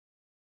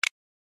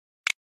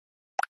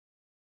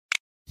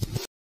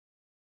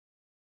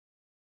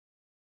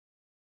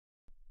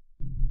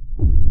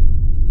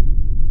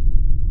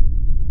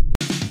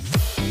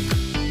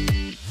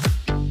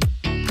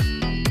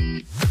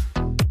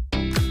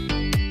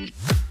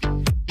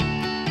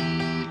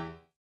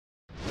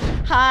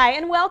Hi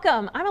and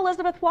welcome. I'm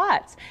Elizabeth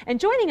Watts, and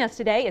joining us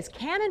today is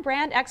Canon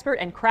brand expert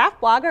and craft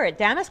blogger at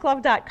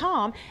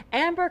DamasGlove.com,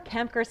 Amber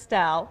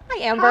Kemp-Gerstel. Hi,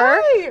 Amber.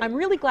 Hi. I'm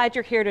really glad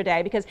you're here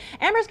today because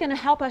Amber's going to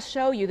help us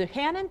show you the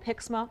Canon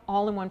PIXMA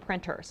all-in-one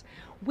printers.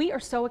 We are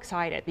so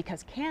excited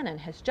because Canon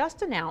has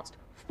just announced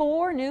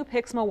 4 new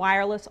PIXMA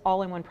wireless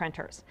all-in-one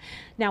printers.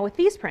 Now with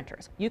these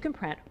printers, you can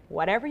print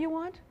whatever you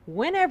want,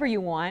 whenever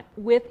you want,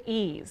 with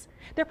ease.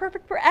 They're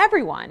perfect for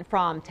everyone,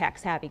 from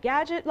tech-savvy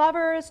gadget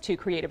lovers to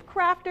creative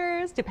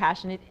crafters to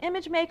passionate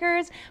image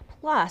makers,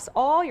 plus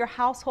all your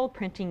household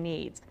printing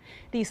needs.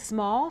 These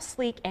small,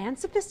 sleek, and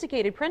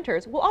sophisticated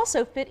printers will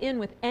also fit in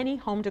with any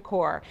home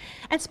decor.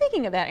 And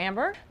speaking of that,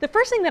 Amber, the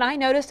first thing that I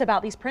noticed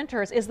about these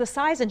printers is the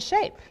size and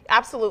shape.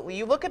 Absolutely.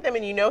 You look at them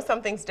and you know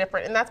something's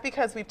different, and that's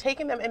because we've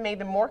taken them and made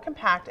them more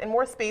compact and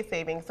more space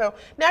saving. So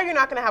now you're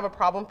not going to have a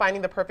problem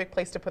finding the perfect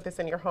place to put this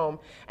in your home.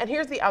 And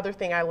here's the other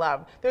thing I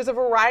love. There's a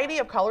variety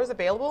of colors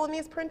available in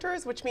these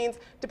printers, which means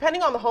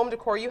depending on the home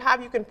decor you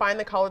have, you can find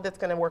the color that's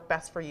going to work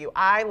best for you.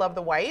 I love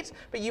the white,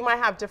 but you might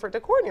have different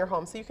decor in your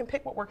home, so you can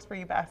pick what works for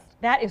you best.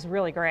 That is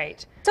really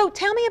great. So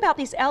tell me about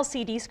these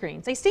LCD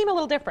screens. They seem a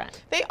little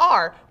different. They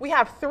are. We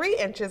have 3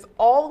 inches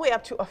all the way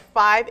up to a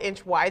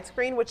 5-inch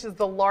widescreen, which is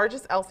the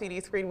largest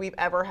LCD screen we've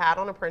ever had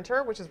on a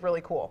printer, which is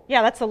really cool.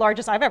 Yeah, that's the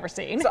largest I've ever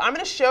seen. So I'm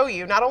going to show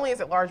you, not only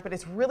is it large, but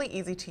it's really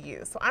easy to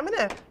use. So I'm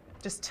going to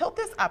just tilt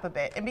this up a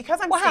bit, and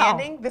because I'm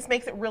standing, this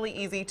makes it really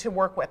easy to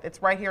work with.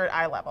 It's right here at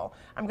eye level.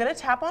 I'm going to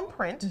tap on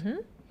print,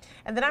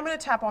 and then I'm going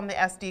to tap on the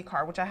SD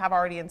card, which I have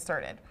already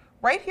inserted.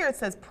 Right here it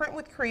says print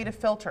with creative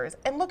filters,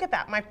 and look at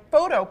that, my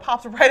photo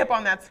pops right up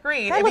on that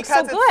screen. That and looks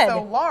because so it's good.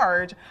 so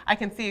large, I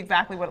can see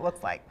exactly what it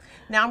looks like.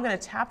 Now I'm going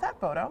to tap that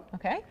photo.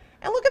 Okay.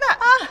 And look at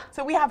that.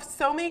 So we have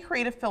so many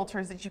creative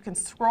filters that you can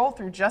scroll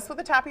through just with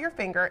the tap of your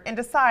finger and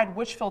decide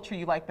which filter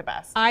you like the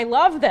best. I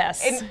love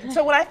this. And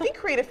so when I think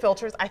creative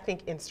filters, I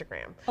think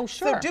Instagram. Oh,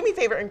 sure. So do me a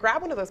favor and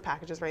grab one of those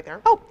packages right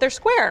there. Oh, they're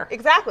square.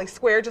 Exactly,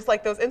 square, just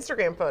like those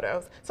Instagram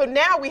photos. So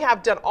now we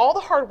have done all the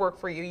hard work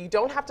for you. You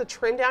don't have to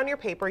trim down your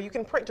paper. You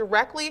can print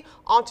directly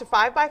onto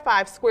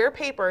 5x5 square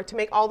paper to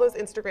make all those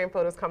Instagram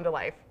photos come to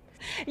life.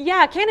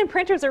 Yeah, Canon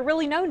printers are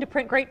really known to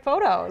print great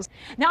photos.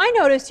 Now I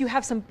noticed you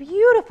have some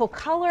beautiful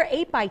color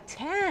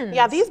 8x10s.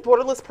 Yeah, these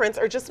borderless prints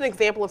are just an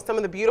example of some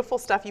of the beautiful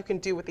stuff you can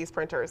do with these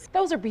printers.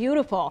 Those are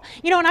beautiful.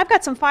 You know, and I've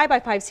got some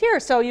 5x5s here,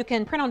 so you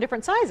can print on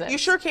different sizes. You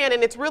sure can,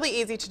 and it's really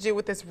easy to do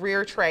with this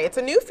rear tray. It's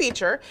a new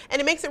feature,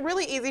 and it makes it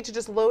really easy to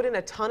just load in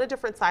a ton of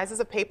different sizes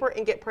of paper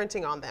and get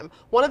printing on them.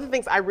 One of the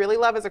things I really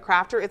love as a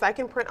crafter is I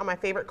can print on my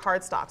favorite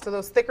cardstock. So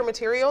those thicker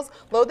materials,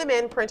 load them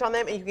in, print on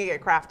them, and you can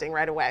get crafting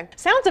right away.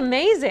 Sounds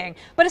amazing.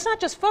 But it's not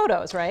just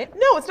photos, right?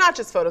 No, it's not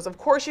just photos. Of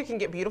course you can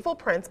get beautiful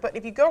prints, but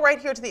if you go right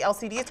here to the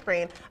LCD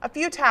screen, a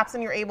few taps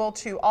and you're able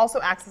to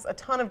also access a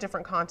ton of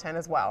different content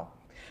as well.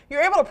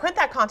 You're able to print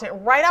that content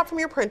right out from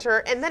your printer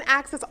and then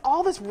access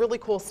all this really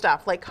cool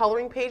stuff like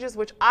coloring pages,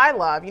 which I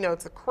love. You know,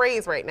 it's a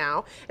craze right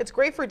now. It's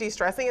great for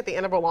de-stressing at the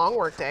end of a long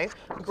workday.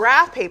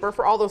 Graph paper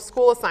for all those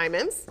school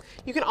assignments.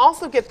 You can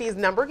also get these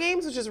number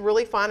games, which is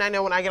really fun. I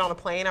know when I get on a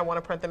plane, I want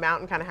to print them out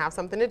and kind of have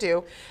something to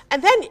do.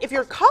 And then if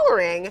you're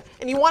coloring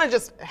and you want to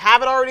just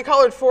have it already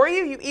colored for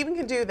you, you even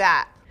can do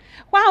that.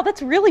 Wow,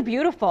 that's really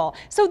beautiful.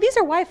 So these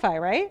are Wi-Fi,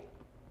 right?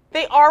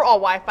 They are all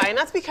Wi-Fi, and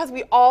that's because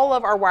we all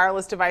love our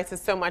wireless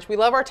devices so much. We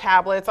love our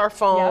tablets, our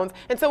phones,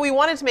 and so we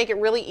wanted to make it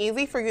really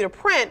easy for you to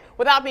print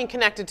without being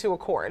connected to a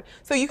cord.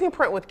 So you can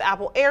print with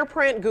Apple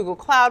AirPrint, Google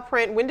Cloud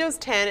Print, Windows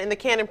 10, and the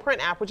Canon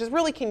Print app, which is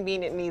really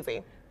convenient and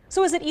easy.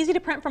 So is it easy to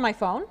print from my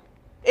phone?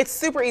 It's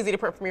super easy to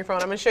print from your phone.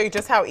 I'm going to show you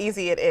just how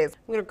easy it is.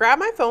 I'm going to grab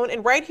my phone,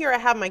 and right here I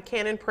have my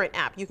Canon Print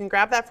app. You can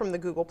grab that from the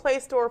Google Play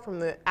Store, from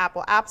the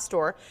Apple App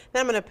Store. Then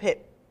I'm going to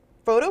hit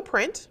Photo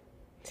Print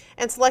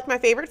and select my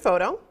favorite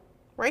photo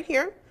right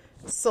here.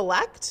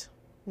 Select,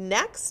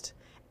 next,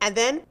 and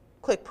then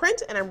click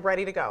print, and I'm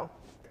ready to go.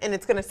 And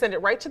it's going to send it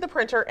right to the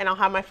printer, and I'll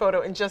have my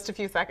photo in just a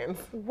few seconds.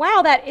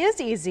 Wow, that is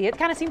easy. It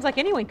kind of seems like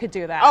anyone could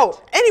do that. Oh,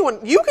 anyone,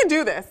 you can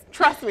do this.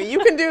 Trust me, you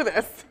can do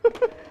this.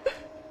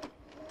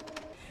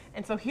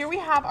 And so here we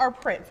have our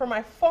print from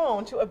my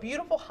phone to a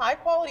beautiful high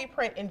quality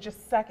print in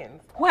just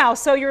seconds. Wow,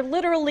 so you're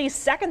literally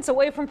seconds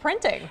away from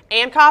printing.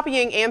 And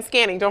copying and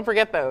scanning, don't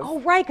forget those. Oh,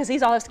 right, because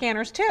these all have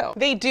scanners too.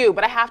 They do,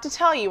 but I have to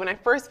tell you, when I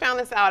first found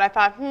this out, I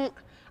thought,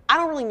 I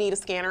don't really need a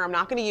scanner. I'm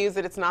not going to use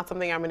it. It's not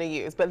something I'm going to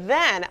use. But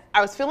then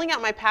I was filling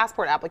out my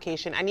passport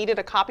application. I needed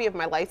a copy of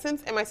my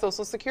license and my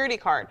social security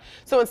card.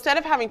 So instead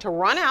of having to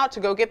run out to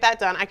go get that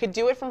done, I could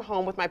do it from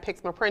home with my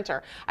PIXMA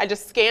printer. I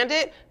just scanned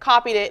it,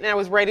 copied it, and I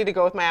was ready to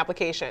go with my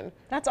application.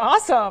 That's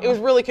awesome. It was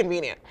really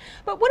convenient.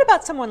 But what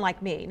about someone like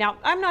me? Now,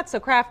 I'm not so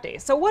crafty.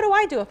 So what do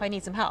I do if I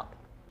need some help?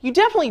 You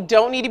definitely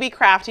don't need to be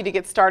crafty to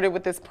get started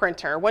with this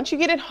printer. Once you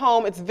get it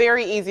home, it's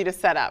very easy to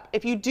set up.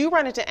 If you do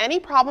run into any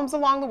problems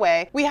along the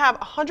way, we have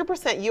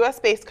 100%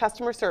 US-based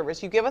customer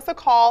service. You give us a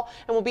call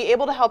and we'll be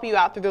able to help you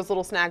out through those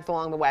little snags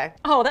along the way.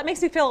 Oh, that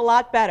makes me feel a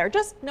lot better,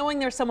 just knowing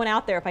there's someone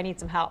out there if I need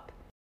some help.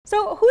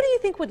 So who do you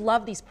think would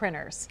love these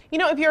printers? You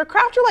know, if you're a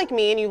crafter like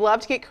me and you love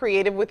to get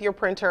creative with your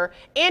printer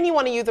and you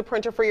want to use a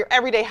printer for your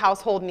everyday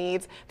household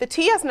needs, the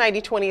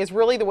TS9020 is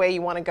really the way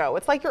you want to go.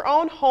 It's like your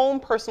own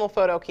home personal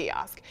photo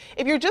kiosk.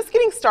 If you're just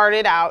getting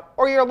started out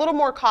or you're a little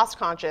more cost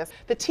conscious,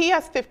 the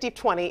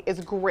TS5020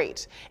 is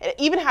great. It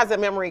even has a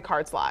memory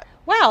card slot.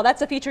 Wow,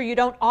 that's a feature you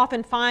don't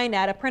often find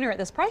at a printer at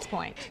this price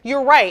point.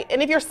 You're right.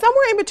 And if you're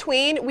somewhere in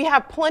between, we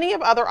have plenty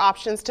of other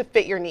options to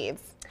fit your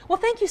needs. Well,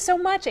 thank you so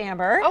much,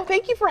 Amber. Oh,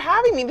 thank you for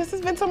having me. This has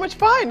been so much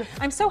fun.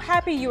 I'm so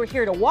happy you were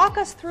here to walk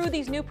us through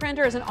these new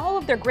printers and all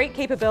of their great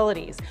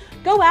capabilities.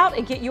 Go out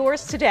and get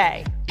yours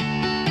today.